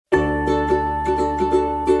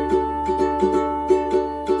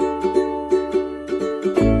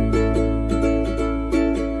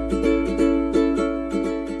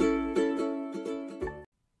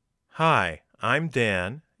Hi, I'm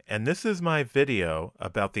Dan, and this is my video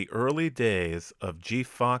about the early days of G.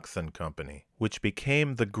 Fox & Company, which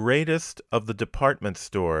became the greatest of the department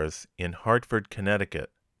stores in Hartford, Connecticut.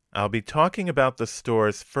 I'll be talking about the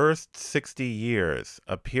store's first 60 years,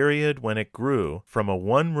 a period when it grew from a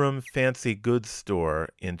one-room fancy goods store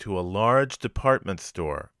into a large department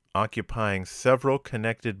store, occupying several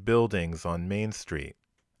connected buildings on Main Street.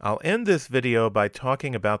 I'll end this video by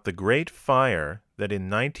talking about the Great Fire that in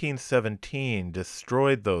 1917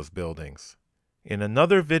 destroyed those buildings. In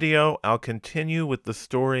another video, I'll continue with the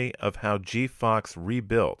story of how G. Fox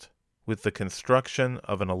rebuilt, with the construction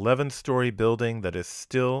of an 11-story building that is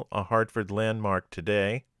still a Hartford landmark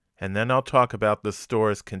today, and then I'll talk about the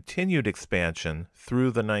store's continued expansion through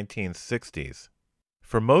the 1960s.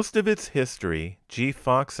 For most of its history, G.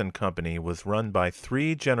 Fox & Company was run by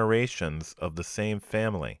 3 generations of the same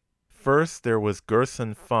family. First, there was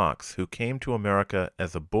Gerson Fox, who came to America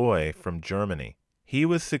as a boy from Germany. He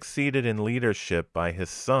was succeeded in leadership by his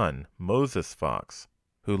son, Moses Fox,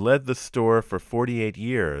 who led the store for 48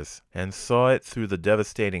 years and saw it through the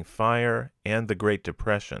devastating fire and the Great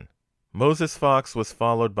Depression. Moses Fox was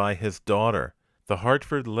followed by his daughter, the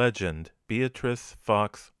Hartford legend Beatrice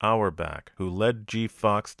Fox Auerbach, who led G.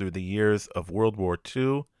 Fox through the years of World War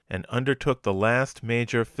II and undertook the last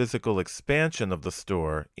major physical expansion of the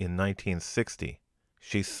store in 1960.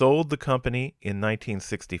 She sold the company in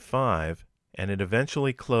 1965, and it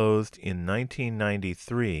eventually closed in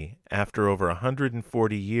 1993 after over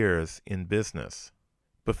 140 years in business.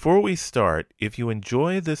 Before we start, if you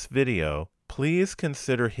enjoy this video, please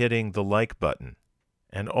consider hitting the like button.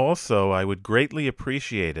 And also, I would greatly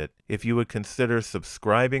appreciate it if you would consider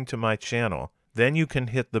subscribing to my channel. Then you can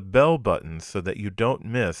hit the bell button so that you don't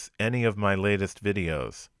miss any of my latest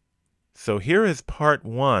videos. So here is part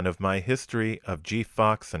 1 of my history of G.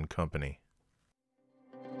 Fox & Company.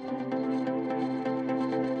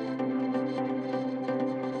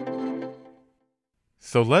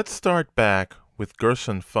 So let's start back with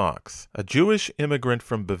Gerson Fox. A Jewish immigrant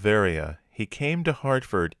from Bavaria, he came to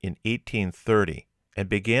Hartford in 1830. And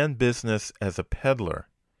began business as a peddler.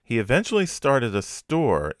 He eventually started a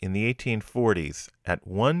store in the 1840s at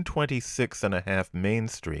 126.5 Main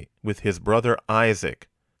Street with his brother Isaac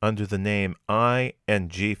under the name I and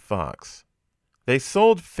G. Fox. They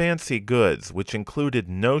sold fancy goods, which included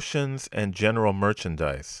notions and general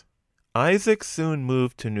merchandise. Isaac soon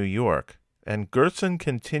moved to New York, and Gerson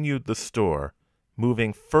continued the store,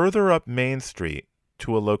 moving further up Main Street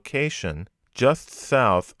to a location just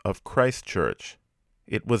south of Christ Church.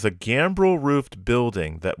 It was a gambrel-roofed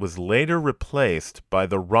building that was later replaced by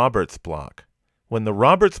the Roberts Block. When the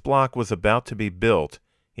Roberts Block was about to be built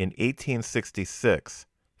in 1866,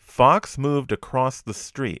 Fox moved across the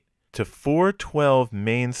street to 412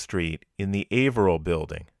 Main Street in the Averill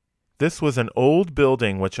Building. This was an old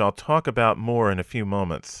building which I'll talk about more in a few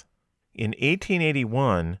moments. In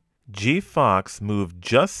 1881, G. Fox moved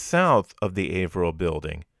just south of the Averill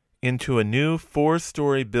Building into a new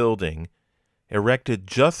 4-story building erected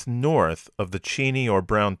just north of the Cheney or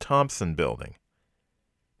Brown-Thompson building.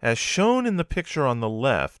 As shown in the picture on the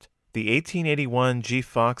left, the 1881 G.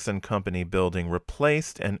 Fox & Company building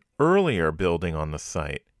replaced an earlier building on the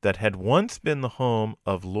site that had once been the home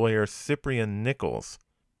of lawyer Cyprian Nichols.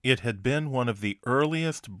 It had been one of the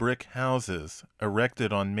earliest brick houses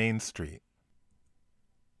erected on Main Street.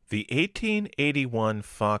 The 1881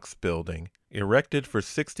 Fox building, erected for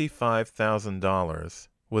 $65,000,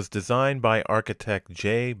 was designed by architect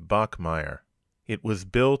J. Bachmeyer. It was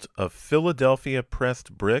built of Philadelphia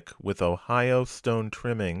pressed brick with Ohio stone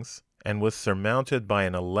trimmings and was surmounted by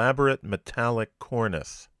an elaborate metallic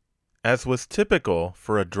cornice. As was typical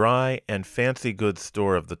for a dry and fancy goods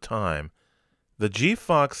store of the time, the G.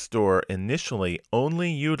 Fox store initially only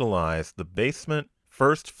utilized the basement,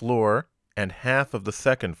 first floor, and half of the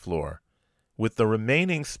second floor, with the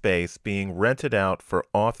remaining space being rented out for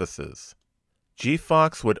offices. G.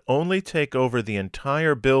 Fox would only take over the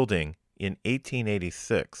entire building in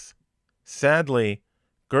 1886. Sadly,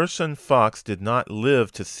 Gerson Fox did not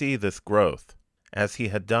live to see this growth, as he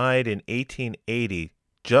had died in 1880,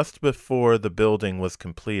 just before the building was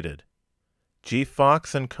completed. G.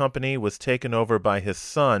 Fox & Company was taken over by his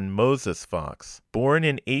son, Moses Fox. Born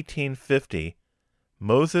in 1850,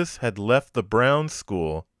 Moses had left the Brown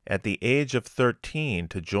School at the age of 13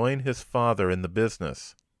 to join his father in the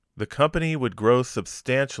business. The company would grow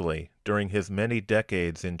substantially during his many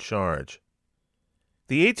decades in charge.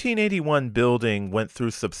 The 1881 building went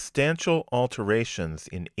through substantial alterations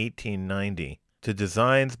in 1890 to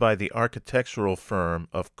designs by the architectural firm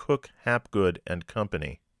of Cook Hapgood and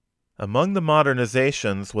Company. Among the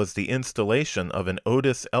modernizations was the installation of an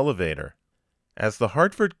Otis elevator. As the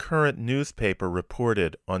Hartford Current newspaper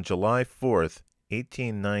reported on July 4th,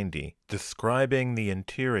 1890, describing the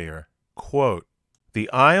interior, quote, "The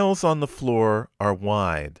aisles on the floor are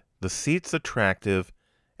wide, the seats attractive,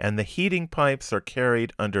 and the heating pipes are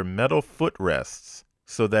carried under metal footrests,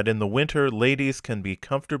 so that in the winter ladies can be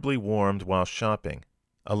comfortably warmed while shopping.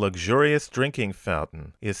 A luxurious drinking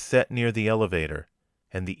fountain is set near the elevator,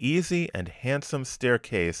 and the easy and handsome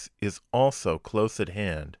staircase is also close at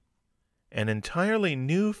hand. An entirely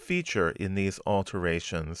new feature in these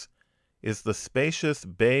alterations is the spacious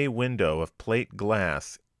bay window of plate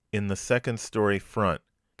glass in the second-story front,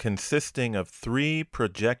 consisting of 3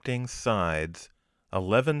 projecting sides,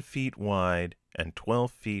 11 feet wide and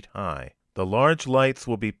 12 feet high. The large lights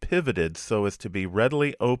will be pivoted so as to be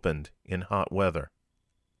readily opened in hot weather."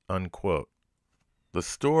 Unquote. The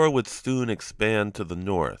store would soon expand to the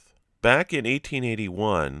north. Back in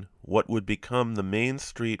 1881, what would become the Main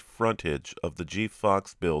Street frontage of the G.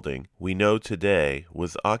 Fox building we know today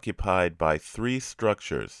was occupied by 3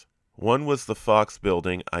 structures. One was the Fox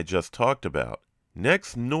building I just talked about.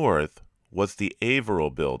 Next north was the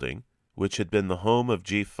Averill building, which had been the home of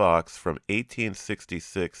G. Fox from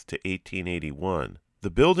 1866 to 1881. The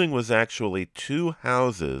building was actually 2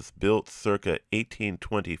 houses built circa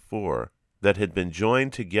 1824 that had been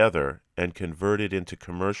joined together and converted into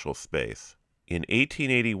commercial space. In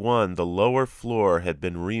 1881, the lower floor had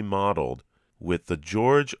been remodeled, with the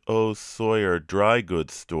George O. Sawyer dry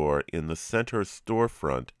goods store in the center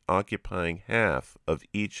storefront occupying half of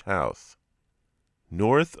each house.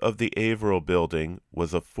 North of the Averill building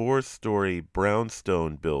was a 4-story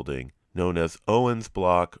brownstone building known as Owens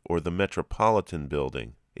Block or the Metropolitan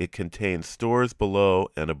Building. It contained stores below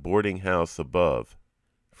and a boarding house above.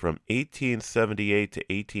 From 1878 to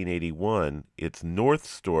 1881, its north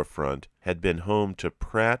storefront had been home to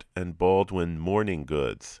Pratt & Baldwin Mourning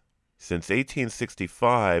Goods. Since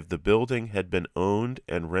 1865, the building had been owned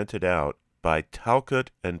and rented out by Talcott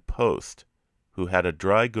 & Post, who had a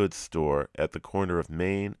dry goods store at the corner of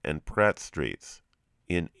Main and Pratt Streets.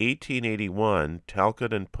 In 1881,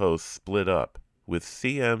 Talcott & Post split up, with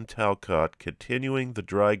C.M. Talcott continuing the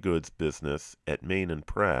dry goods business at Main and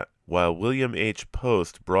Pratt, while William H.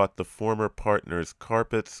 Post brought the former partners'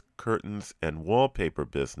 carpets, curtains, and wallpaper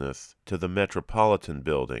business to the Metropolitan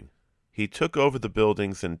Building. He took over the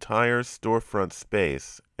building's entire storefront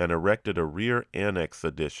space and erected a rear annex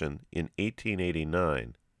addition in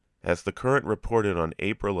 1889. As the Current reported on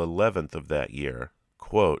April 11th of that year,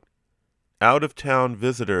 quote, "Out-of-town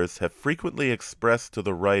visitors have frequently expressed to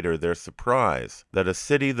the writer their surprise that a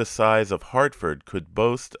city the size of Hartford could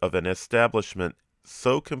boast of an establishment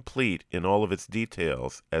so complete in all of its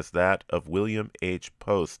details as that of William H.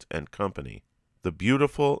 Post and Company. The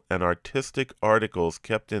beautiful and artistic articles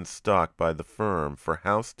kept in stock by the firm for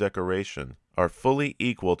house decoration are fully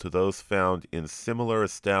equal to those found in similar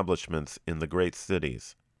establishments in the great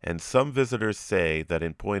cities, and some visitors say that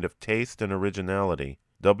in point of taste and originality,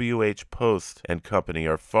 W. H. Post and Company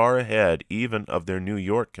are far ahead even of their New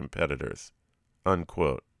York competitors."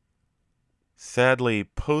 Unquote. Sadly,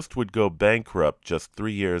 Post would go bankrupt just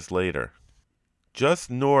 3 years later.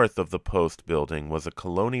 Just north of the Post building was a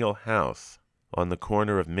colonial house on the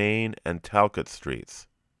corner of Main and Talcott Streets.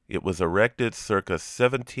 It was erected circa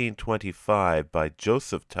 1725 by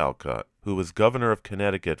Joseph Talcott, who was governor of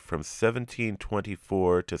Connecticut from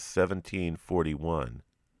 1724 to 1741.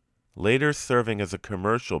 Later serving as a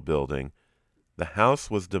commercial building, the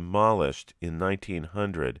house was demolished in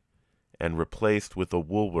 1900 and replaced with a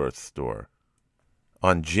Woolworth store.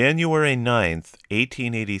 On January 9th,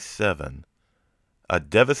 1887, a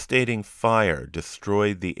devastating fire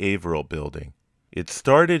destroyed the Averill building. It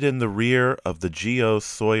started in the rear of the G.O.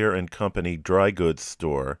 Sawyer & Company dry goods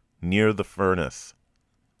store near the furnace.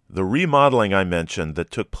 The remodeling I mentioned that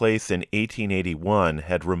took place in 1881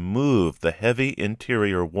 had removed the heavy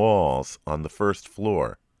interior walls on the first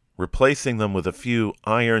floor, replacing them with a few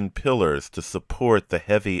iron pillars to support the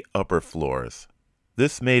heavy upper floors.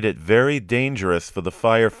 This made it very dangerous for the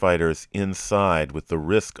firefighters inside with the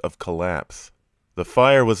risk of collapse. The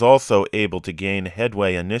fire was also able to gain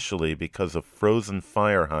headway initially because of frozen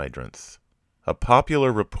fire hydrants. A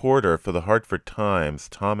popular reporter for the Hartford Times,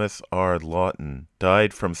 Thomas R. Lawton,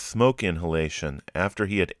 died from smoke inhalation after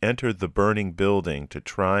he had entered the burning building to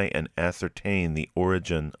try and ascertain the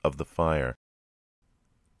origin of the fire.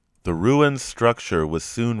 The ruined structure was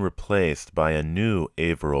soon replaced by a new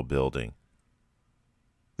Averill building.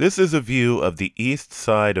 This is a view of the east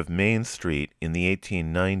side of Main Street in the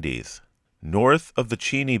 1890s. North of the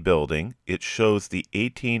Cheney building, it shows the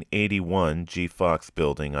 1881 G. Fox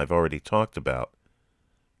building I've already talked about.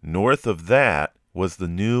 North of that was the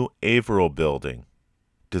new Averill building,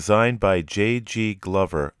 designed by J.G.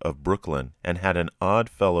 Glover of Brooklyn, and had an Odd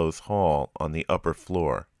Fellows Hall on the upper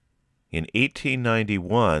floor. In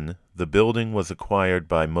 1891, the building was acquired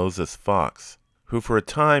by Moses Fox, who for a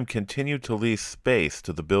time continued to lease space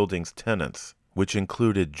to the building's tenants, which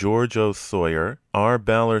included George O. Sawyer, R.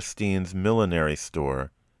 Ballerstein's Millinery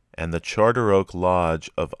Store, and the Charter Oak Lodge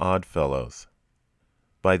of Oddfellows.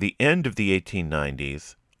 By the end of the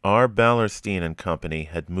 1890s, R. Ballerstein and Company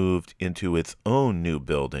had moved into its own new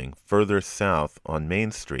building further south on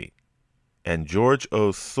Main Street, and George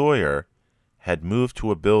O. Sawyer had moved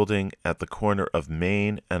to a building at the corner of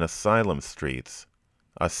Main and Asylum Streets,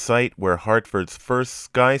 a site where Hartford's first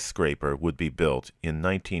skyscraper would be built in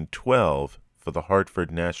 1912 for the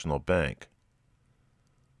Hartford National Bank.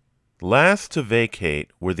 Last to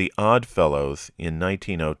vacate were the Oddfellows in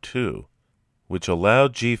 1902, which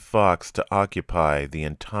allowed G. Fox to occupy the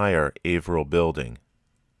entire Averill building.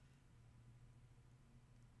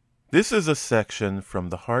 This is a section from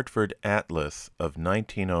the Hartford Atlas of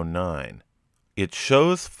 1909. It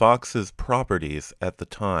shows Fox's properties at the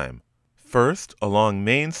time. First, along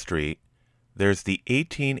Main Street, there's the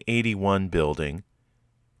 1881 building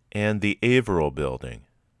and the Averill building.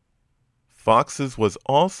 Fox's was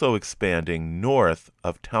also expanding north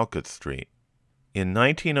of Talcott Street. In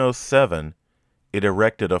 1907, it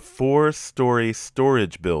erected a 4-story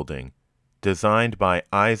storage building designed by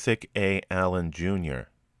Isaac A. Allen, Jr.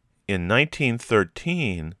 In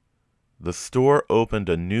 1913, the store opened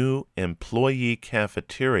a new employee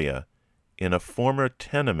cafeteria in a former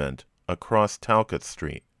tenement across Talcott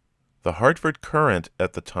Street. The Hartford Courant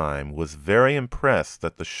at the time was very impressed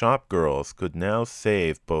that the shop girls could now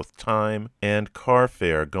save both time and car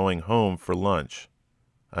fare going home for lunch.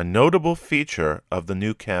 A notable feature of the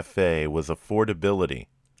new cafe was affordability,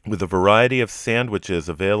 with a variety of sandwiches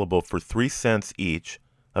available for 3 cents each,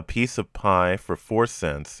 a piece of pie for 4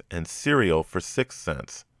 cents, and cereal for 6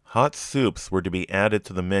 cents. Hot soups were to be added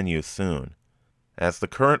to the menu soon. As the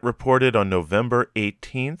Courant reported on November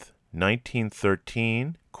 18,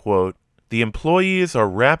 1913, quote, "The employees are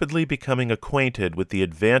rapidly becoming acquainted with the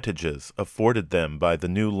advantages afforded them by the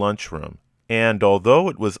new lunchroom, and although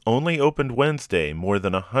it was only opened Wednesday, more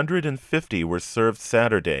than 150 were served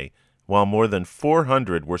Saturday, while more than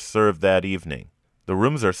 400 were served that evening. The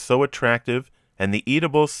rooms are so attractive and the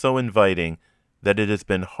eatables so inviting that it has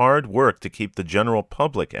been hard work to keep the general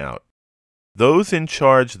public out. Those in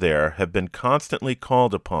charge there have been constantly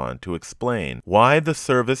called upon to explain why the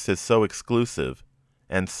service is so exclusive,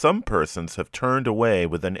 and some persons have turned away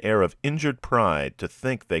with an air of injured pride to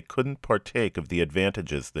think they couldn't partake of the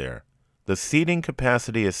advantages there. The seating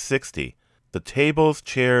capacity is 60. The tables,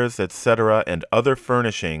 chairs, etc., and other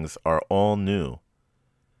furnishings are all new.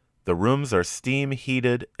 The rooms are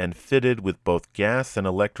steam-heated and fitted with both gas and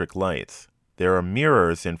electric lights. There are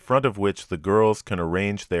mirrors in front of which the girls can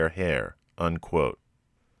arrange their hair." Unquote.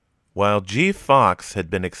 While G. Fox had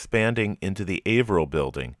been expanding into the Averill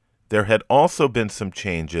building, there had also been some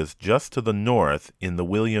changes just to the north in the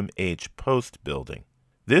William H. Post building.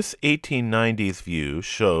 This 1890s view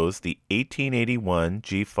shows the 1881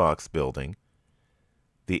 G. Fox building,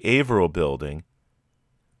 the Averill building,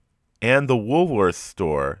 and the Woolworth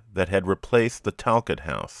store that had replaced the Talcott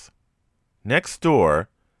House. Next door,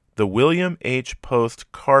 the William H.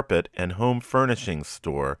 Post Carpet and Home Furnishings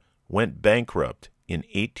store went bankrupt in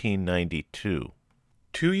 1892.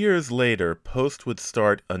 2 years later, Post would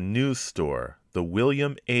start a new store, the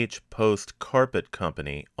William H. Post Carpet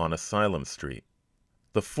Company on Asylum Street.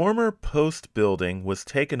 The former Post building was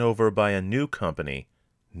taken over by a new company,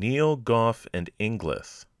 Neal, Goff and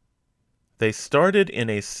Inglis. They started in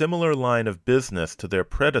a similar line of business to their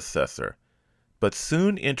predecessor, but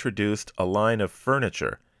soon introduced a line of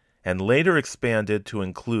furniture and later expanded to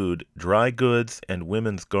include dry goods and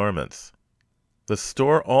women's garments. The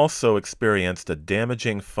store also experienced a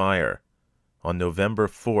damaging fire on November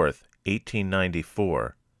 4,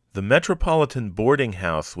 1894. The Metropolitan Boarding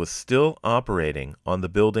House was still operating on the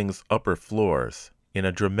building's upper floors. In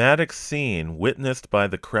a dramatic scene witnessed by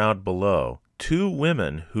the crowd below, 2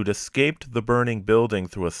 women who'd escaped the burning building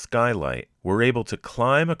through a skylight were able to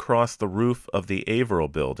climb across the roof of the Averill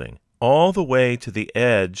building, all the way to the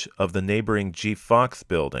edge of the neighboring G. Fox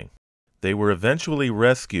building. They were eventually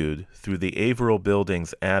rescued through the Averill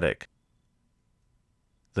building's attic.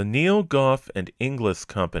 The Neal, Goff and Inglis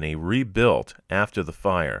Company rebuilt after the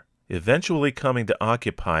fire, eventually coming to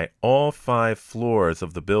occupy all 5 floors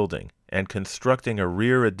of the building and constructing a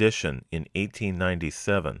rear addition in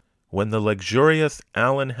 1897, when the luxurious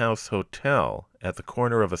Allen House Hotel at the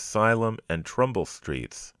corner of Asylum and Trumbull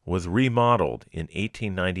Streets was remodeled in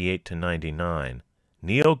 1898-99,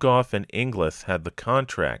 Neil Goff and Inglis had the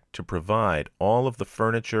contract to provide all of the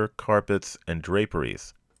furniture, carpets, and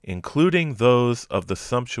draperies, including those of the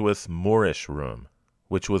sumptuous Moorish Room,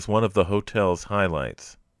 which was one of the hotel's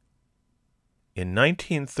highlights. In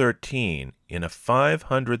 1913, in a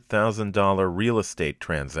 $500,000 real estate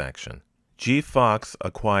transaction, G. Fox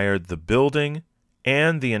acquired the building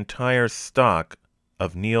and the entire stock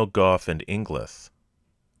of Neil Goff and Inglis.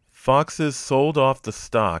 Fox's sold off the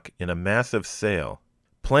stock in a massive sale.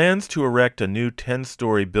 Plans to erect a new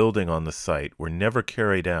 10-story building on the site were never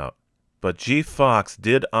carried out, but G. Fox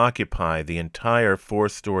did occupy the entire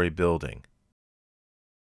 4-story building.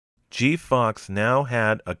 G. Fox now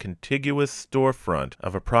had a contiguous storefront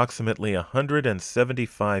of approximately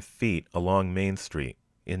 175 feet along Main Street.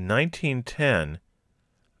 In 1910,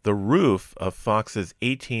 the roof of Fox's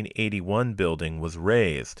 1881 building was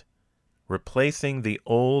raised, replacing the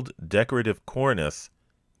old decorative cornice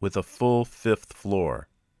with a full 5th floor.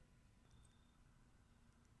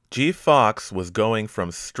 G. Fox was going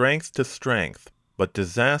from strength to strength, but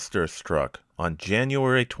disaster struck on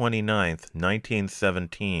January 29,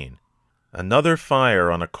 1917. Another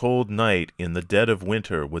fire on a cold night in the dead of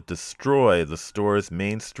winter would destroy the store's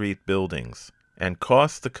Main Street buildings and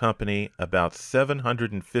cost the company about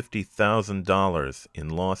 $750,000 in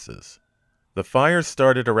losses. The fire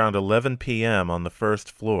started around 11 p.m. on the 1st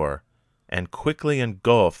floor and quickly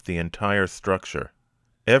engulfed the entire structure.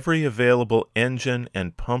 Every available engine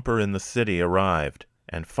and pumper in the city arrived,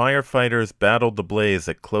 and firefighters battled the blaze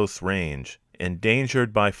at close range,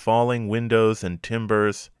 endangered by falling windows and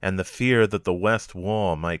timbers and the fear that the west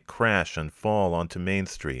wall might crash and fall onto Main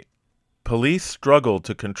Street. Police struggled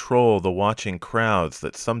to control the watching crowds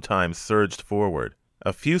that sometimes surged forward.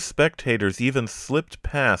 A few spectators even slipped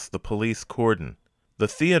past the police cordon. The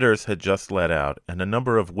theaters had just let out, and a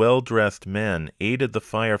number of well-dressed men aided the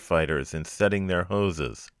firefighters in setting their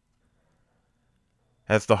hoses.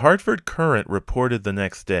 As the Hartford Courant reported the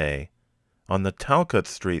next day, on the Talcott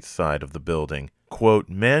Street side of the building, quote,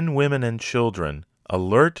 men, women, and children,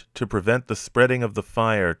 alert to prevent the spreading of the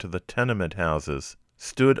fire to the tenement houses,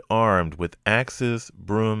 stood armed with axes,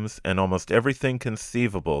 brooms, and almost everything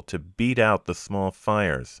conceivable to beat out the small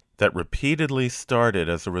fires that repeatedly started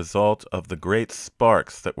as a result of the great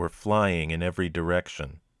sparks that were flying in every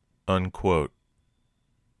direction. Unquote.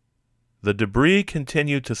 The debris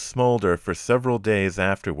continued to smolder for several days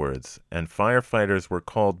afterwards, and firefighters were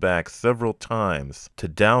called back several times to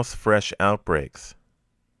douse fresh outbreaks.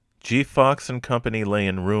 G. Fox and Company lay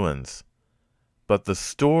in ruins, but the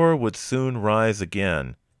store would soon rise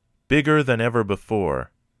again, bigger than ever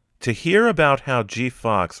before. To hear about how G.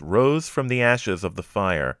 Fox rose from the ashes of the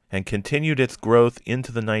fire and continued its growth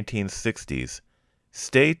into the 1960s,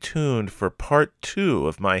 stay tuned for Part 2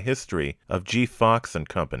 of my history of G. Fox and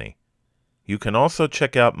Company. You can also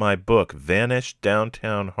check out my book, Vanished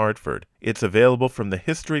Downtown Hartford. It's available from the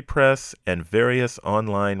History Press and various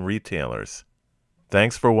online retailers.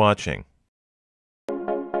 Thanks for watching.